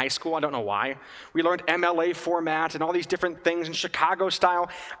learn in high school. I don't know why. We learned MLA format and all these different things in Chicago style.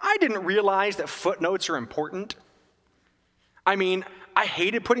 I didn't realize that footnotes are important. I mean, I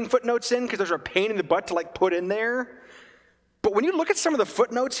hated putting footnotes in because those are a pain in the butt to put in there. But when you look at some of the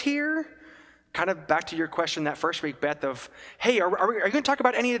footnotes here, kind of back to your question that first week, Beth, of, hey, are you going to talk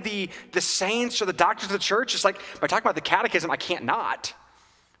about any of the saints or the doctors of the church? It's like, by talking about the Catechism, I can't not.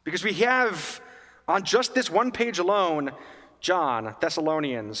 Because we have, on just this one page alone, John,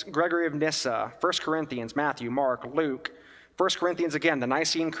 Thessalonians, Gregory of Nyssa, 1 Corinthians, Matthew, Mark, Luke, 1 Corinthians again, the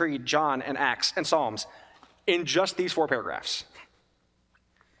Nicene Creed, John, and Acts, and Psalms, in just these 4 paragraphs.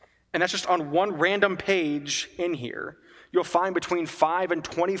 And that's just on one random page in here. You'll find between 5 and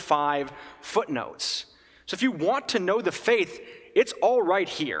 25 footnotes. So if you want to know the faith, it's all right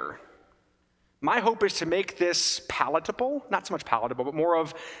here. My hope is to make this palatable, not so much palatable, but more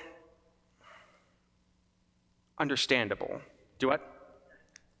of understandable. Do what?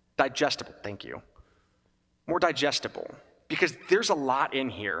 Digestible, thank you. More digestible, because there's a lot in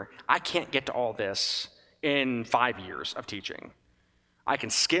here. I can't get to all this in 5 years of teaching. I can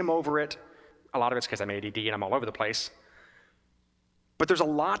skim over it. A lot of it's because I'm ADD and I'm all over the place. But there's a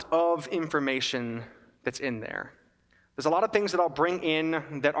lot of information that's in there. There's a lot of things that I'll bring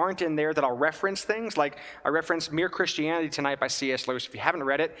in that aren't in there that I'll reference things. Like I referenced Mere Christianity tonight by C.S. Lewis. If you haven't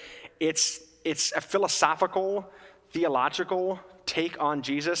read it, it's a philosophical, theological take on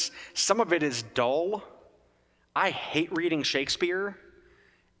Jesus. Some of it is dull. I hate reading Shakespeare.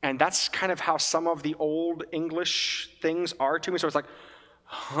 And that's kind of how some of the old English things are to me. So it's like,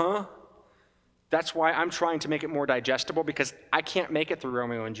 huh? That's why I'm trying to make it more digestible, because I can't make it through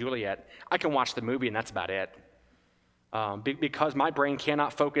Romeo and Juliet. I can watch the movie and that's about it. Because my brain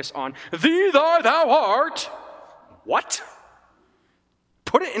cannot focus on, thee thou art. What?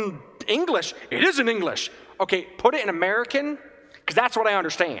 Put it in English. It is in English. Okay, put it in American, because that's what I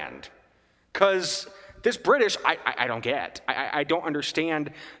understand. Because this British, I don't get. I don't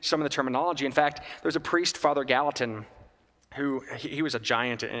understand some of the terminology. In fact, there's a priest, Father Gallatin, he was a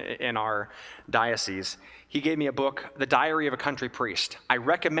giant in our diocese. He gave me a book, The Diary of a Country Priest. I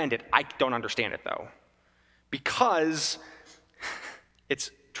recommend it. I don't understand it, though, because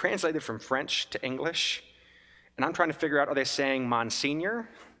it's translated from French to English, and I'm trying to figure out, are they saying Monsignor,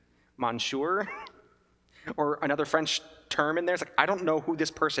 Monsieur, or another French term in there? It's like, I don't know who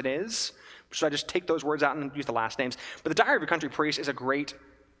this person is, so I just take those words out and use the last names. But The Diary of a Country Priest is a great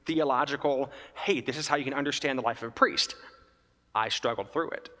theological, hey, this is how you can understand the life of a priest. I struggled through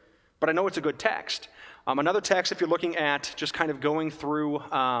it, but I know it's a good text. Another text, if you're looking at just kind of going through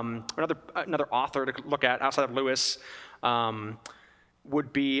another author to look at outside of Lewis,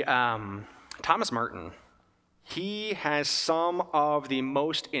 would be Thomas Merton. He has some of the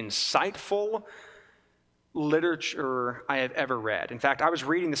most insightful literature I have ever read. In fact, I was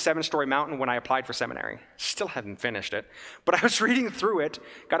reading The Seven-Storey Mountain when I applied for seminary. Still haven't finished it, but I was reading through it,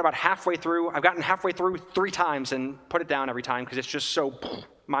 got about halfway through. I've gotten halfway through 3 times and put it down every time because it's just so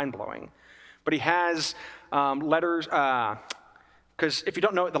mind-blowing. But he has letters, because if you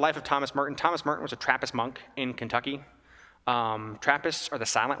don't know the life of Thomas Merton was a Trappist monk in Kentucky. Trappists are the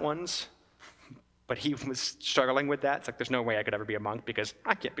silent ones, but he was struggling with that. It's like, there's no way I could ever be a monk because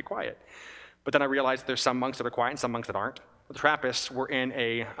I can't be quiet. But then I realized there's some monks that are quiet and some monks that aren't. The Trappists were in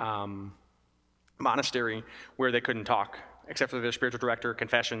a monastery where they couldn't talk, except for their spiritual director,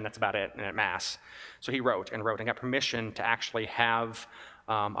 confession, that's about it, and at Mass. So he wrote and got permission to actually have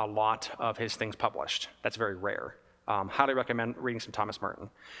a lot of his things published. That's very rare. Highly recommend reading some Thomas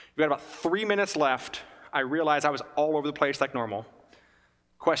Merton. We've got about 3 minutes left. I realized I was all over the place like normal.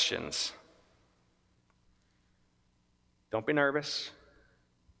 Questions? Don't be nervous.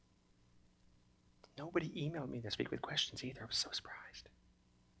 Nobody emailed me this week with questions either. I was so surprised.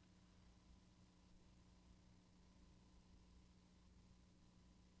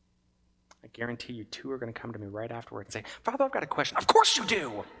 I guarantee you 2 are going to come to me right afterward and say, Father, I've got a question. Of course you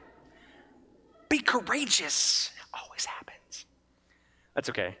do. Be courageous. It always happens. That's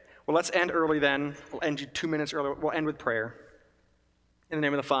okay. Well, let's end early then. We'll end you 2 minutes early. We'll end with prayer. In the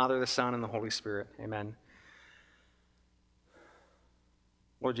name of the Father, the Son, and the Holy Spirit. Amen.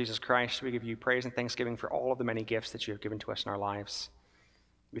 Lord Jesus Christ, we give you praise and thanksgiving for all of the many gifts that you have given to us in our lives.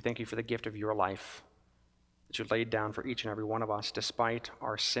 We thank you for the gift of your life that you laid down for each and every one of us, despite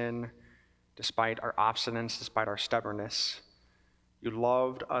our sin, despite our obstinance, despite our stubbornness. You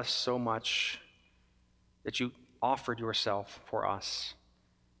loved us so much that you offered yourself for us.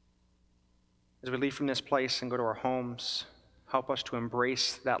 As we leave from this place and go to our homes, help us to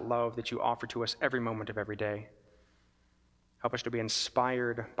embrace that love that you offer to us every moment of every day. Help us to be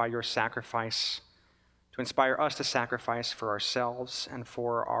inspired by your sacrifice, to inspire us to sacrifice for ourselves and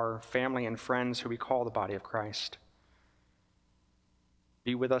for our family and friends who we call the body of Christ.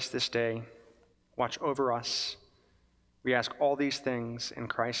 Be with us this day. Watch over us. We ask all these things in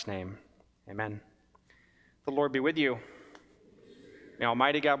Christ's name. Amen. The Lord be with you. May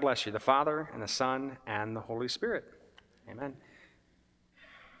Almighty God bless you, the Father, and the Son, and the Holy Spirit. Amen.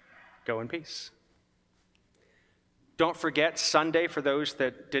 Go in peace. Don't forget, Sunday, for those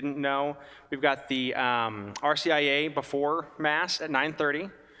that didn't know, we've got the RCIA before Mass at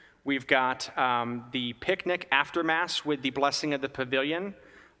 9:30. We've got the picnic after Mass with the blessing of the pavilion.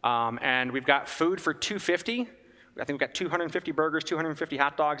 And we've got food for $2.50. I think we've got 250 burgers, 250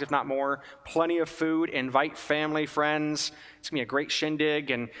 hot dogs, if not more. Plenty of food. Invite family, friends. It's going to be a great shindig.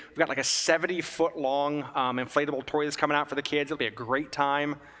 And we've got like a 70-foot long inflatable toy that's coming out for the kids. It'll be a great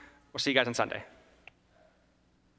time. We'll see you guys on Sunday.